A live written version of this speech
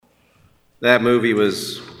That movie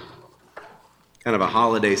was kind of a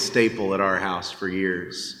holiday staple at our house for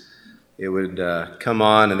years. It would come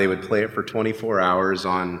on and they would play it for 24 hours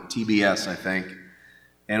on TBS, I think.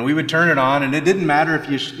 And we would turn it on, and it didn't matter if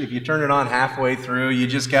you turned it on halfway through, you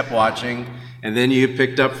just kept watching, and then you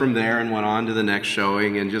picked up from there and went on to the next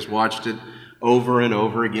showing and just watched it over and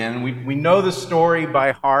over again. We know the story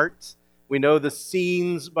by heart. We know the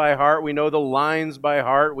scenes by heart. We know the lines by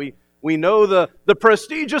heart. We know the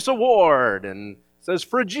prestigious award, and it says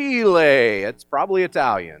fragile. It's probably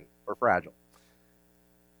Italian or fragile.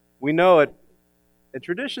 We know it. And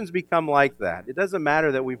traditions become like that. It doesn't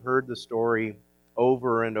matter that we've heard the story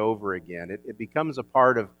over and over again. It becomes a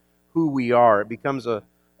part of who we are. It becomes a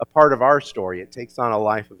part of our story. It takes on a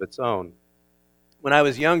life of its own. When I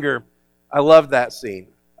was younger, I loved that scene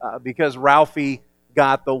because Ralphie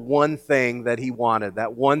got the one thing that he wanted,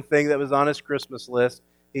 that one thing that was on his Christmas list.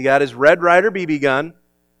 He got his Red Ryder BB gun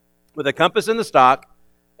with a compass in the stock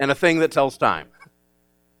and a thing that tells time.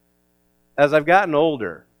 As I've gotten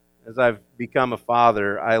older, as I've become a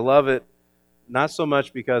father, I love it not so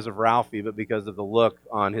much because of Ralphie, but because of the look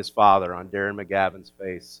on his father, on Darren McGavin's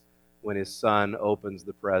face, when his son opens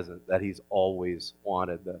the present that he's always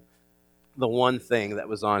wanted, the one thing that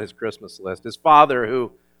was on his Christmas list. His father,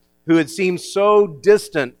 who had seemed so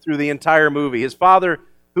distant through the entire movie. His father,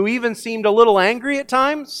 who even seemed a little angry at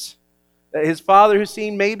times. His father, who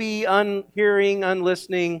seemed maybe unhearing,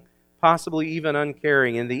 unlistening, possibly even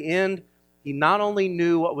uncaring. In the end, he not only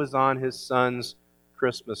knew what was on his son's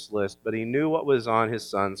Christmas list, but he knew what was on his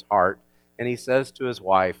son's heart. And he says to his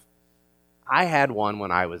wife, I had one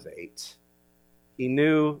when I was 8. He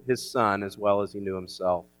knew his son as well as he knew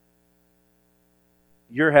himself.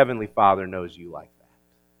 Your Heavenly Father knows you like that.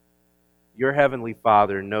 Your Heavenly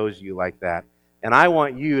Father knows you like that. And I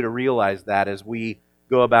want you to realize that as we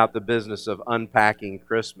go about the business of unpacking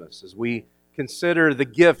Christmas, as we consider the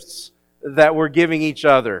gifts that we're giving each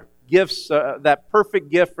other, gifts, that perfect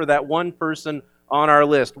gift for that one person on our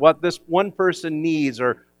list, what this one person needs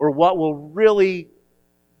or what will really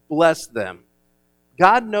bless them.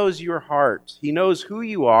 God knows your heart. He knows who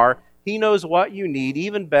you are. He knows what you need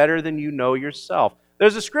even better than you know yourself.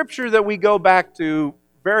 There's a scripture that we go back to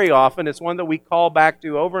very often. It's one that we call back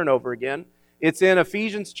to over and over again. It's in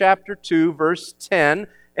Ephesians chapter 2, verse 10,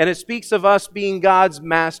 and it speaks of us being God's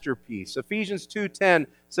masterpiece. Ephesians 2:10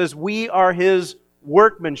 says, we are His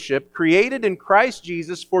workmanship, created in Christ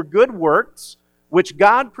Jesus for good works, which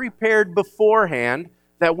God prepared beforehand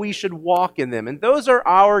that we should walk in them. And those are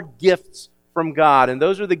our gifts from God. And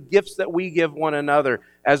those are the gifts that we give one another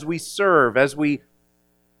as we serve, as we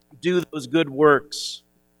do those good works,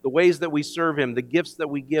 the ways that we serve Him, the gifts that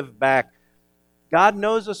we give back. God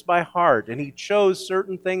knows us by heart, and He chose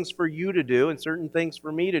certain things for you to do and certain things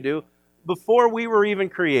for me to do before we were even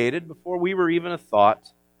created, before we were even a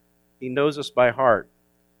thought. He knows us by heart.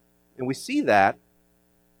 And we see that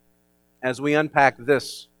as we unpack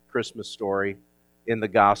this Christmas story in the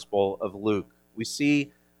Gospel of Luke. We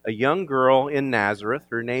see a young girl in Nazareth.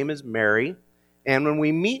 Her name is Mary. And when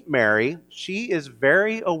we meet Mary, she is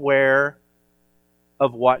very aware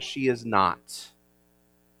of what she is not.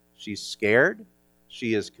 She's scared.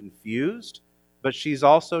 She is confused. But she's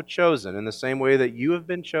also chosen in the same way that you have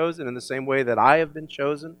been chosen, in the same way that I have been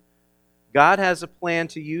chosen. God has a plan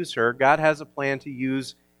to use her. God has a plan to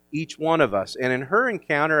use each one of us. And in her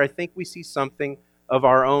encounter, I think we see something of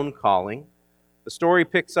our own calling. The story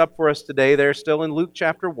picks up for us today. They're still in Luke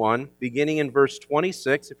chapter 1, beginning in verse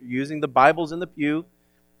 26. If you're using the Bibles in the pew,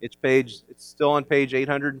 it's still on page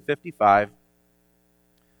 855.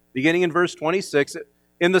 Beginning in verse 26,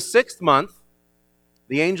 in the 6th month,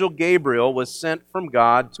 the angel Gabriel was sent from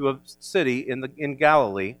God to a city in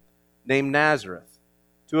Galilee named Nazareth,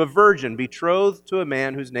 to a virgin betrothed to a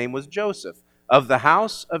man whose name was Joseph, of the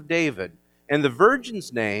house of David. And the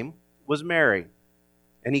virgin's name was Mary.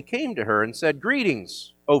 And he came to her and said,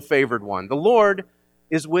 Greetings, O favored one, the Lord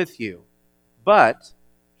is with you. But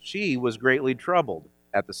she was greatly troubled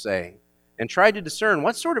at the saying, and tried to discern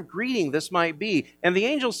what sort of greeting this might be. And the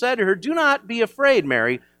angel said to her, Do not be afraid,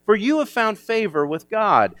 Mary, for you have found favor with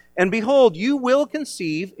God. And behold, you will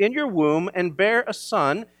conceive in your womb and bear a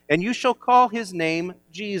son, and you shall call his name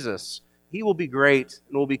Jesus. He will be great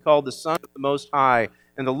and will be called the Son of the Most High.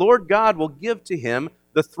 And the Lord God will give to him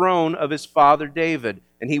the throne of his father David,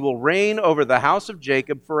 and he will reign over the house of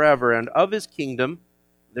Jacob forever, and of his kingdom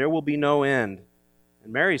there will be no end.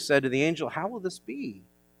 And Mary said to the angel, How will this be,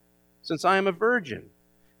 since I am a virgin?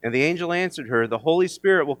 And the angel answered her, The Holy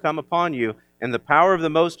Spirit will come upon you, and the power of the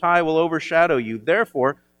Most High will overshadow you.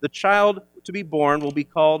 Therefore, the child to be born will be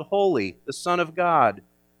called Holy, the Son of God.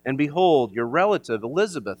 And behold, your relative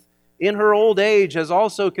Elizabeth in her old age has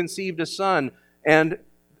also conceived a son, and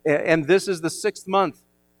this is the 6th month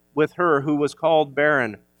with her who was called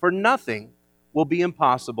barren. For nothing will be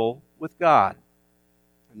impossible with God."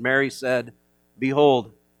 And Mary said,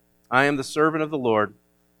 "Behold, I am the servant of the Lord.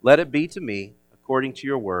 Let it be to me according to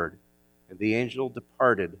your word." And the angel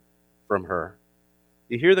departed from her.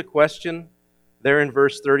 You hear the question there in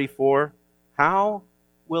verse 34? How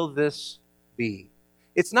will this be?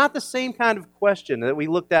 It's not the same kind of question that we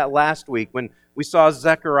looked at last week when we saw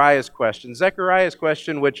Zechariah's question. Zechariah's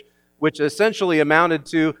question, which essentially amounted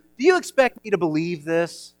to, "Do you expect me to believe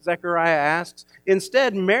this?" Zechariah asks.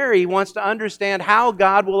 Instead, Mary wants to understand how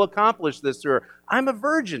God will accomplish this through her. "I'm a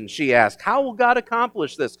virgin," she asks. "How will God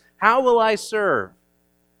accomplish this? How will I serve?"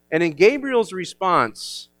 And in Gabriel's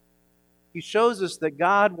response, he shows us that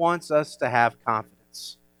God wants us to have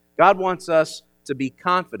confidence. God wants us to be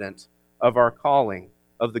confident of our calling,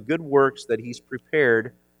 of the good works that He's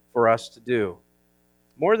prepared for us to do.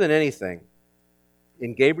 More than anything,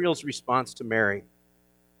 in Gabriel's response to Mary,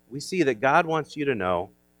 we see that God wants you to know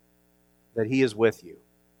that He is with you.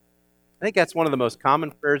 I think that's one of the most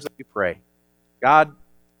common prayers that we pray. God,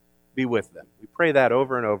 be with them. We pray that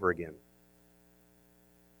over and over again.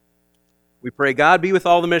 We pray, God, be with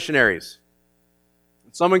all the missionaries.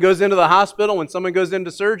 When someone goes into the hospital, when someone goes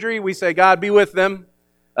into surgery, we say, God, be with them.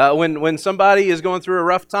 When somebody is going through a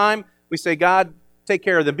rough time, we say, God, take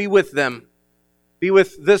care of them. Be with them. Be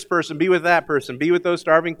with this person. Be with that person. Be with those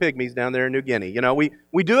starving pygmies down there in New Guinea. You know,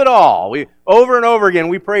 we do it all. We over and over again,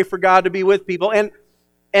 we pray for God to be with people. And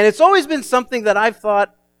it's always been something that I've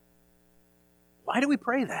thought, why do we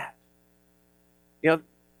pray that? You know,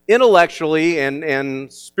 intellectually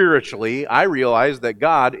and spiritually, I realize that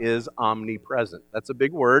God is omnipresent. That's a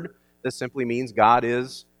big word. That simply means God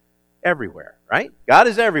is everywhere, right? God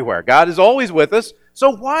is everywhere. God is always with us. So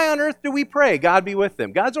why on earth do we pray, God be with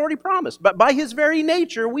them? God's already promised. But by His very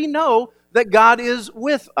nature, we know that God is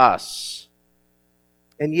with us.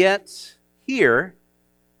 And yet, here,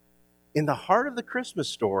 in the heart of the Christmas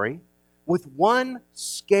story, with one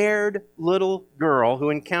scared little girl who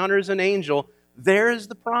encounters an angel, there is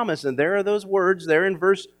the promise, and there are those words there in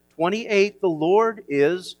verse 28, the Lord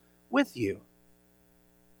is with you.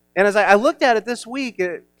 And as I looked at it this week,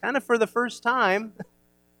 kind of for the first time,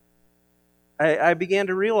 I began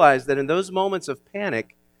to realize that in those moments of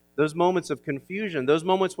panic, those moments of confusion, those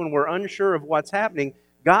moments when we're unsure of what's happening,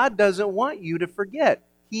 God doesn't want you to forget.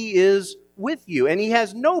 He is with you, and He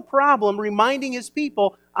has no problem reminding His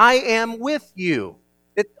people, I am with you.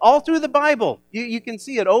 All through the Bible, you can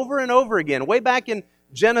see it over and over again. Way back in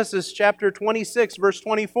Genesis chapter 26, verse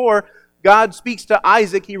 24, God speaks to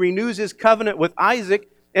Isaac. He renews His covenant with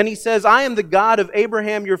Isaac, and He says, I am the God of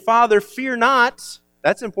Abraham your father. Fear not.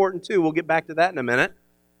 That's important too. We'll get back to that in a minute.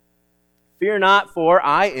 Fear not, for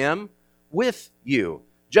I am with you.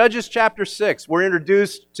 Judges chapter 6, we're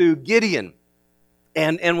introduced to Gideon.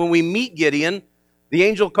 And when we meet Gideon, the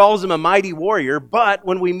angel calls him a mighty warrior, but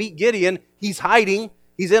when we meet Gideon, he's hiding.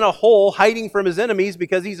 He's in a hole, hiding from his enemies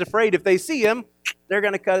because he's afraid if they see him, they're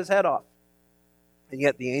going to cut his head off. And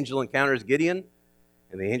yet the angel encounters Gideon,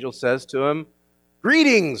 and the angel says to him,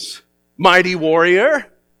 Greetings, mighty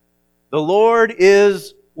warrior. The Lord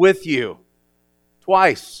is with you.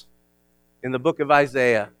 Twice in the book of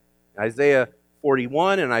Isaiah. Isaiah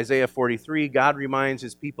 41 and Isaiah 43, God reminds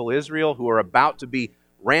His people Israel, who are about to be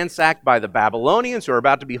ransacked by the Babylonians, who are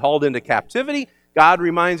about to be hauled into captivity. God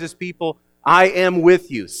reminds His people, I am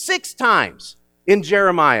with you. 6 times in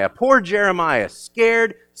Jeremiah. Poor Jeremiah,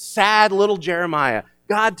 scared, sad little Jeremiah.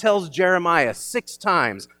 God tells Jeremiah 6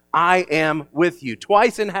 times, I am with you.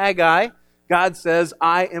 Twice in Haggai, God says,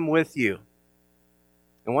 I am with you.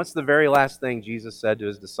 And what's the very last thing Jesus said to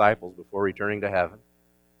His disciples before returning to heaven?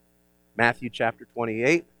 Matthew chapter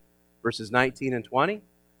 28, verses 19 and 20.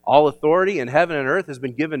 All authority in heaven and earth has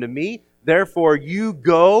been given to me. Therefore, you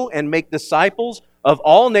go and make disciples of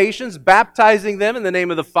all nations, baptizing them in the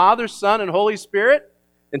name of the Father, Son, and Holy Spirit,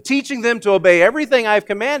 and teaching them to obey everything I've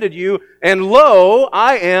commanded you. And lo,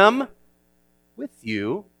 I am with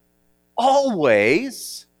you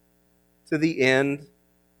always to the end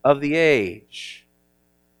of the age.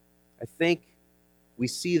 I think we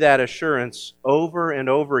see that assurance over and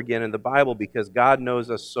over again in the Bible because God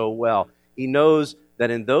knows us so well. He knows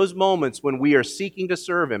that in those moments when we are seeking to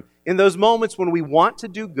serve Him, in those moments when we want to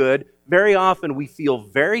do good, very often we feel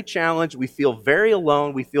very challenged, we feel very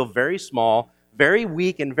alone, we feel very small, very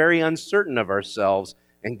weak, and very uncertain of ourselves.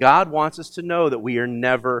 And God wants us to know that we are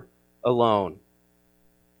never alone.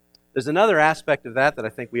 There's another aspect of that I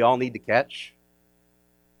think we all need to catch.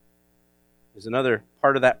 There's another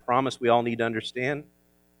part of that promise we all need to understand.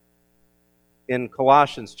 In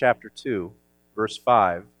Colossians chapter 2, verse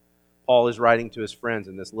 5, Paul is writing to his friends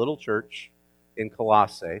in this little church in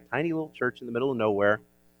Colossae, tiny little church in the middle of nowhere.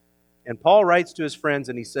 And Paul writes to his friends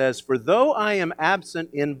and he says, "For though I am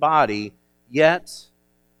absent in body, yet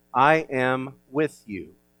I am with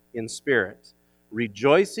you in spirit,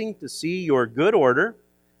 rejoicing to see your good order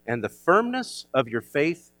and the firmness of your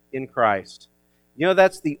faith in Christ." You know,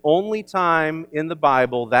 that's the only time in the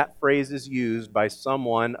Bible that phrase is used by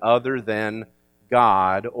someone other than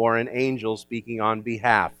God or an angel speaking on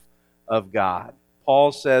behalf of God.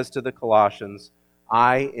 Paul says to the Colossians,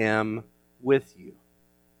 "I am with you."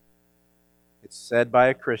 It's said by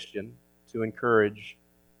a Christian to encourage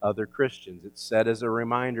other Christians. It's said as a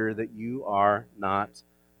reminder that you are not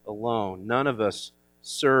alone. None of us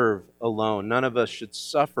serve alone. None of us should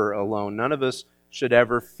suffer alone. None of us should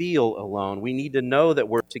ever feel alone. We need to know that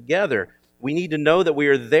we're together. We need to know that we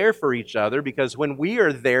are there for each other, because when we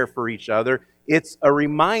are there for each other, it's a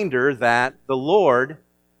reminder that the Lord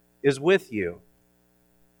is with you.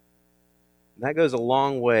 And that goes a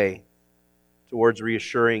long way towards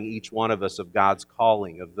reassuring each one of us of God's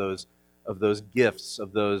calling, of those gifts,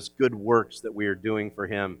 of those good works that we are doing for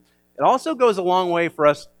Him. It also goes a long way for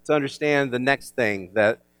us to understand the next thing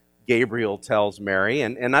that Gabriel tells Mary,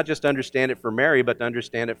 and not just understand it for Mary, but to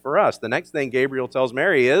understand it for us. The next thing Gabriel tells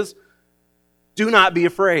Mary is, "Do not be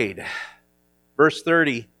afraid." Verse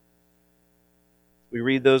 30, we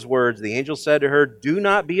read those words. The angel said to her, "Do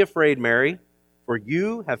not be afraid, Mary, for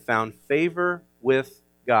you have found favor with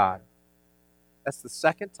God." That's the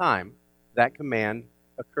second time that command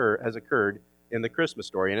has occurred in the Christmas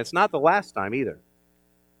story, and it's not the last time either.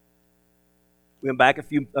 We went back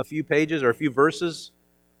a few pages or a few verses,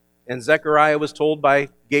 and Zechariah was told by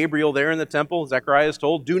Gabriel there in the temple, Zechariah is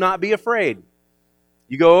told, "Do not be afraid."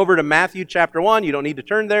 You go over to Matthew chapter 1, you don't need to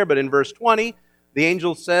turn there, but in verse 20, the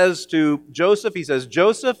angel says to Joseph, he says,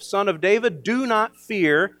 "Joseph, son of David, do not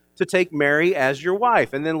fear to take Mary as your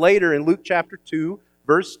wife." And then later in Luke chapter 2,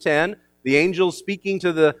 verse 10, the angels speaking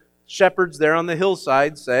to the shepherds there on the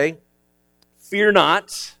hillside say, "Fear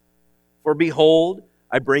not, for behold,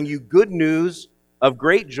 I bring you good news of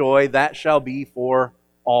great joy that shall be for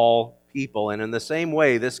all people." And in the same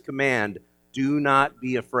way, this command, "Do not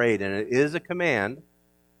be afraid," and it is a command,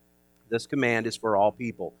 this command is for all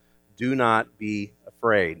people. Do not be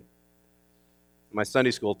afraid. In my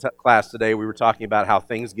Sunday school class today, we were talking about how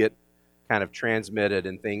things get kind of transmitted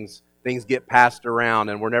and things get passed around,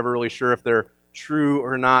 and we're never really sure if they're true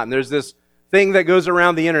or not. And there's this thing that goes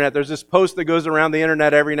around the internet. There's this post that goes around the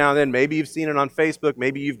internet every now and then. Maybe you've seen it on Facebook.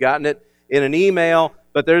 Maybe you've gotten it in an email.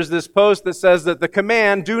 But there's this post that says that the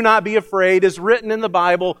command, "Do not be afraid," is written in the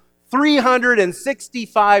Bible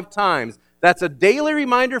 365 times. That's a daily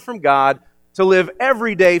reminder from God to live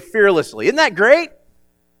every day fearlessly. Isn't that great?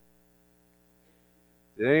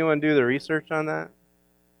 Did anyone do the research on that?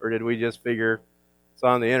 Or did we just figure it's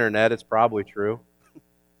on the internet, it's probably true?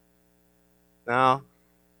 No,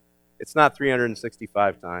 it's not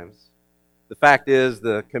 365 times. The fact is,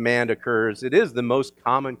 the command occurs, it is the most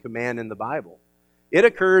common command in the Bible. It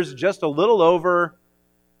occurs just a little over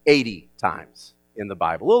 80 times in the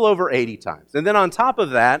Bible, a little over 80 times. And then on top of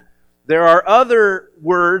that, there are other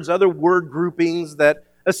words, other word groupings that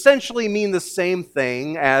essentially mean the same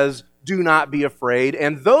thing as "do not be afraid,"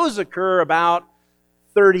 and those occur about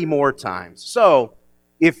 30 more times. So,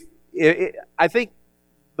 I think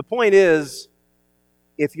the point is,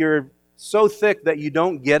 if you're so thick that you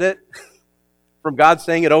don't get it from God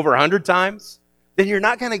saying it over 100 times, then you're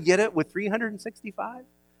not going to get it with 365.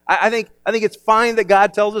 I think it's fine that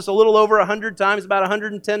God tells us a little over 100 times, about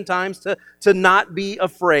 110 times, to not be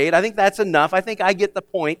afraid. I think that's enough. I think I get the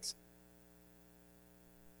point.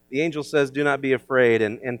 The angel says, "Do not be afraid."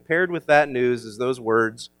 And paired with that news is those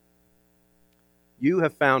words, "You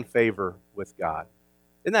have found favor with God."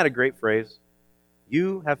 Isn't that a great phrase?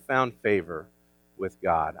 You have found favor with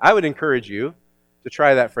God. I would encourage you to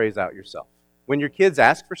try that phrase out yourself. When your kids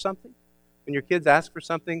ask for something,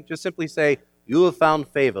 just simply say, "You have found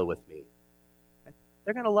favor with me."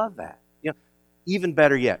 They're going to love that. Even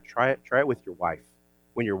better yet, try it with your wife.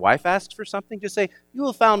 When your wife asks for something, just say, "You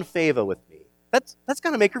have found favor with me." That's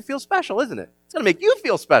going to make her feel special, isn't it? It's going to make you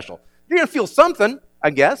feel special. You're going to feel something, I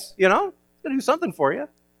guess, It's going to do something for you.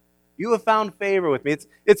 You have found favor with me.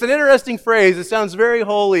 It's an interesting phrase. It sounds very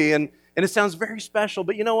holy and it sounds very special,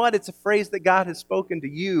 but you know what? It's a phrase that God has spoken to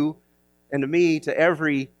you and to me, to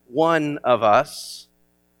every one of us.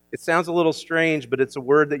 It sounds a little strange, but it's a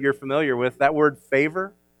word that you're familiar with. That word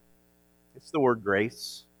favor, it's the word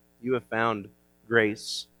grace. You have found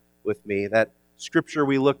grace with me. That scripture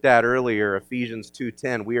we looked at earlier, Ephesians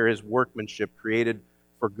 2:10, we are His workmanship created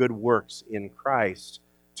for good works in Christ.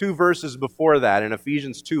 2 verses before that, in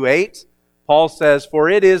Ephesians 2:8, Paul says, "For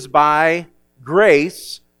it is by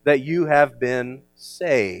grace that you have been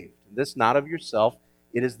saved. This not of yourself,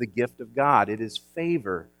 it is the gift of God." It is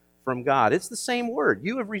favor from God. It's the same word.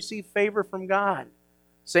 You have received favor from God.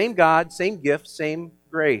 Same God, same gift, same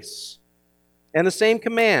grace. And the same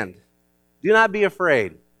command. Do not be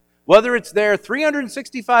afraid. Whether it's there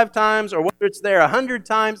 365 times or whether it's there 100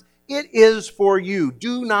 times, it is for you.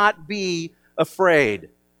 Do not be afraid.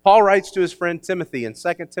 Paul writes to his friend Timothy in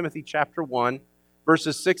 2 Timothy chapter 1,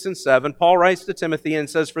 verses 6 and 7. Paul writes to Timothy and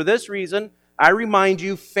says, "For this reason, I remind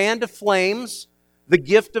you, fan to flames the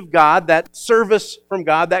gift of God, that service from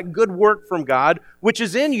God, that good work from God, which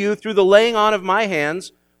is in you through the laying on of my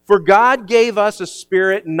hands. For God gave us a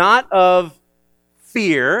spirit not of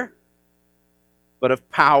fear, but of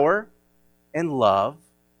power and love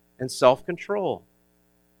and self-control."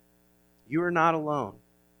 You are not alone.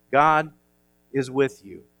 God is with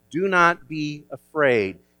you. Do not be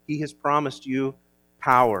afraid. He has promised you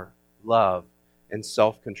power, love, and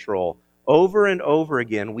self-control. Over and over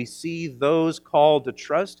again, we see those called to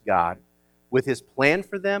trust God with His plan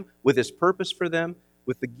for them, with His purpose for them,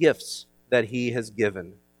 with the gifts that He has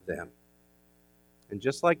given them. And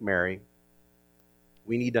just like Mary,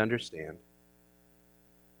 we need to understand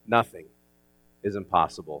nothing is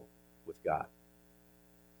impossible with God.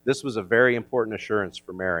 This was a very important assurance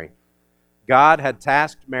for Mary. God had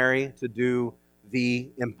tasked Mary to do the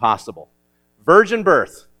impossible. Virgin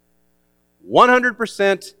birth,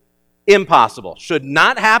 100% impossible. Should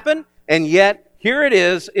not happen, and yet here it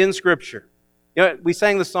is in Scripture. You know, we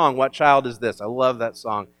sang the song, "What Child Is This?" I love that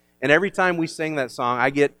song. And every time we sing that song, I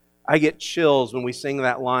get chills when we sing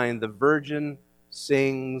that line, "The virgin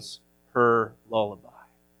sings her lullaby."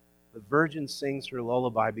 The virgin sings her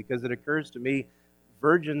lullaby, because it occurs to me,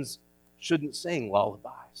 virgins shouldn't sing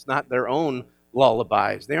lullabies, not their own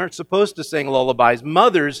lullabies. They aren't supposed to sing lullabies.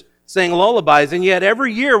 Mothers sang lullabies, and yet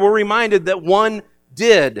every year we're reminded that one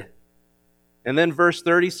did. And then verse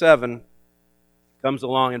 37 comes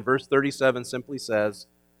along, and verse 37 simply says,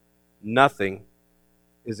 "Nothing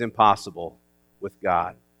is impossible with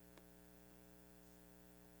God."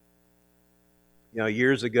 You know,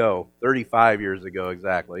 years ago, 35 years ago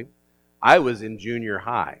exactly, I was in junior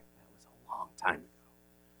high. That was a long time ago.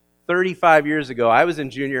 35 years ago, I was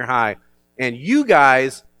in junior high, and you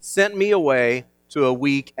guys sent me away to a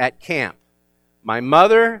week at camp. My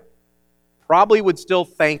mother probably would still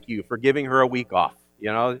thank you for giving her a week off.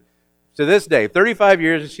 You know, to this day, 35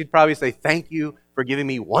 years, she'd probably say, "Thank you for giving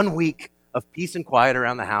me 1 week of peace and quiet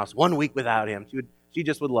around the house, 1 week without him." She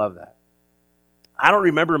just would love that. I don't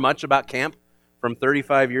remember much about camp from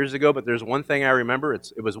 35 years ago, but there's one thing I remember.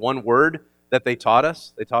 It was one word that they taught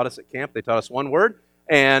us. They taught us at camp. They taught us one word,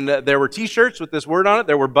 and there were T-shirts with this word on it.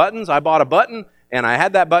 There were buttons. I bought a button, and I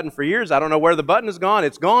had that button for years. I don't know where the button is gone.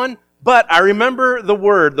 It's gone, but I remember the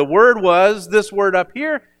word. The word was this word up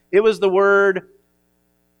here. It was the word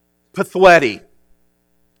pathleti.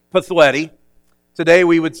 Pathleti. Today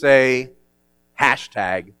we would say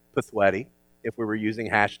hashtag pathleti if we were using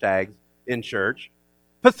hashtags in church.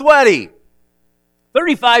 Pathleti.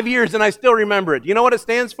 35 years and I still remember it. Do you know what it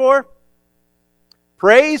stands for?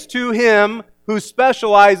 Praise to Him who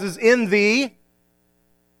specializes in the...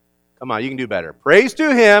 Come on, you can do better. Praise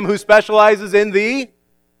to Him who specializes in the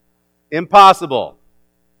impossible.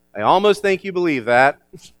 I almost think you believe that.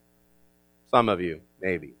 Some of you,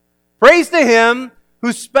 maybe. Praise to Him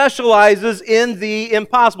who specializes in the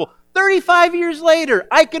impossible. 35 years later,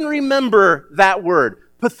 I can remember that word,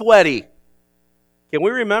 pathleti. Can we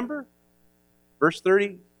remember? Verse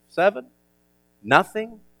 37,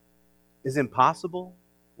 nothing is impossible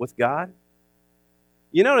with God.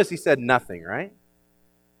 You notice he said nothing, right?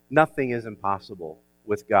 Nothing is impossible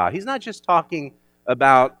with God. He's not just talking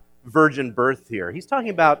about virgin birth here. He's talking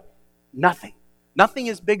about nothing. Nothing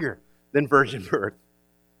is bigger than virgin birth.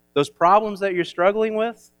 Those problems that you're struggling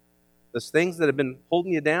with, those things that have been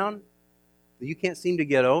holding you down, that you can't seem to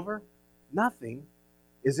get over, nothing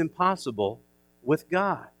is impossible with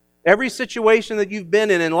God. Every situation that you've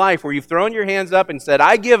been in life where you've thrown your hands up and said,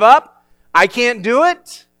 "I give up, I can't do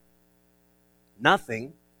it,"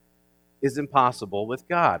 nothing is impossible with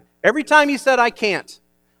God. Every time you said, I can't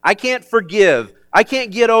forgive, I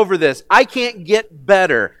can't get over this, I can't get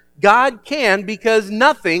better, God can, because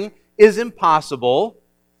nothing is impossible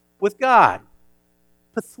with God.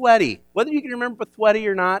 Pathleti. Whether you can remember pathleti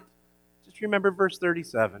or not, just remember verse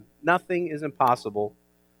 37. Nothing is impossible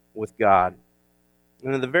with God.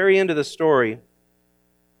 And at the very end of the story,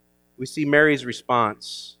 we see Mary's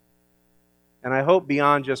response. And I hope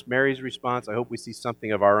beyond just Mary's response, I hope we see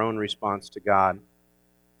something of our own response to God.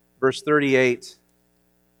 Verse 38,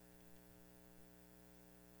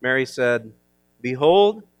 Mary said,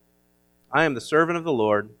 "Behold, I am the servant of the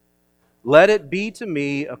Lord. Let it be to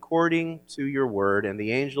me according to your word." And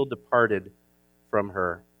the angel departed from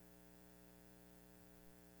her.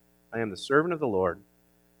 I am the servant of the Lord.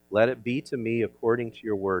 Let it be to me according to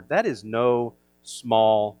your word. That is no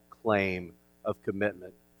small claim of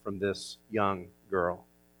commitment from this young girl.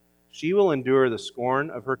 She will endure the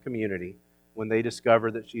scorn of her community when they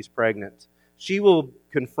discover that she's pregnant. She will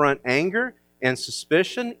confront anger and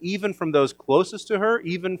suspicion, even from those closest to her,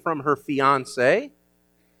 even from her fiancé.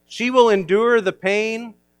 She will endure the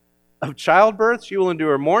pain of childbirth. She will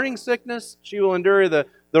endure morning sickness. She will endure the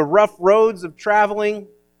rough roads of traveling.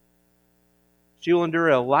 She will endure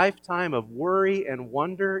a lifetime of worry and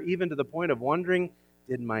wonder, even to the point of wondering,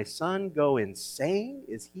 did my son go insane?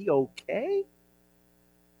 Is he okay?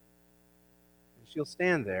 And she'll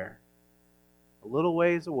stand there a little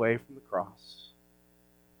ways away from the cross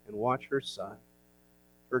and watch her son,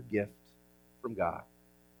 her gift from God.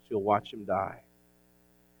 She'll watch him die.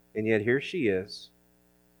 And yet here she is,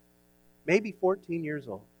 maybe 14 years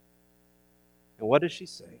old. And what does she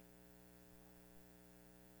say?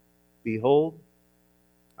 "Behold,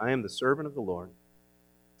 I am the servant of the Lord.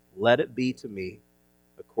 Let it be to me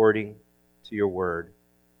according to your word."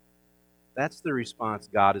 That's the response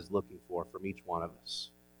God is looking for from each one of us.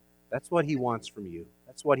 That's what He wants from you.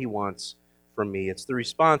 That's what He wants from me. It's the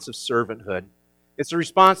response of servanthood. It's a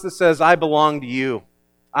response that says, I belong to you.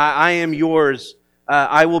 I am yours.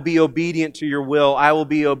 I will be obedient to your will. I will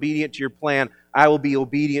be obedient to your plan. I will be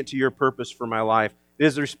obedient to your purpose for my life. It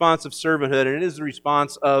is the response of servanthood, and it is the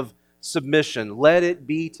response of submission. Let it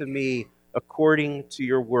be to me according to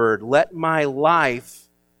your word. Let my life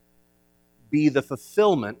be the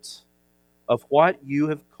fulfillment of what you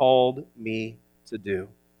have called me to do.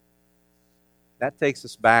 That takes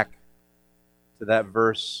us back to that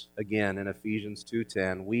verse again in Ephesians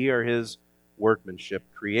 2:10. We are His workmanship,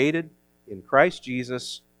 created in Christ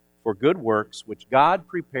Jesus for good works, which God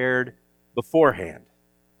prepared beforehand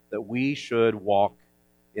that we should walk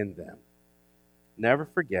in them. Never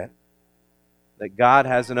forget that God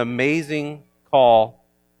has an amazing call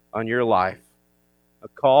on your life, a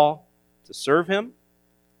call to serve Him,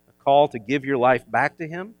 a call to give your life back to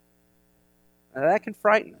Him. Now, that can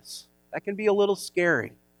frighten us. That can be a little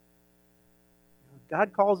scary.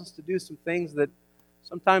 God calls us to do some things that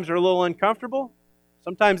sometimes are a little uncomfortable.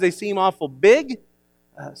 Sometimes they seem awful big.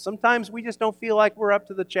 Sometimes we just don't feel like we're up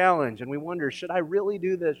to the challenge, and we wonder, should I really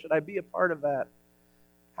do this? Should I be a part of that?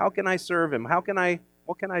 How can I serve Him? What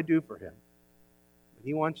can I do for Him? But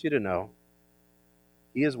He wants you to know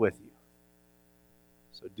He is with you.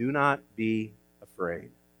 So do not be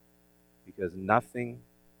afraid, because nothing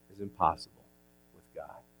is impossible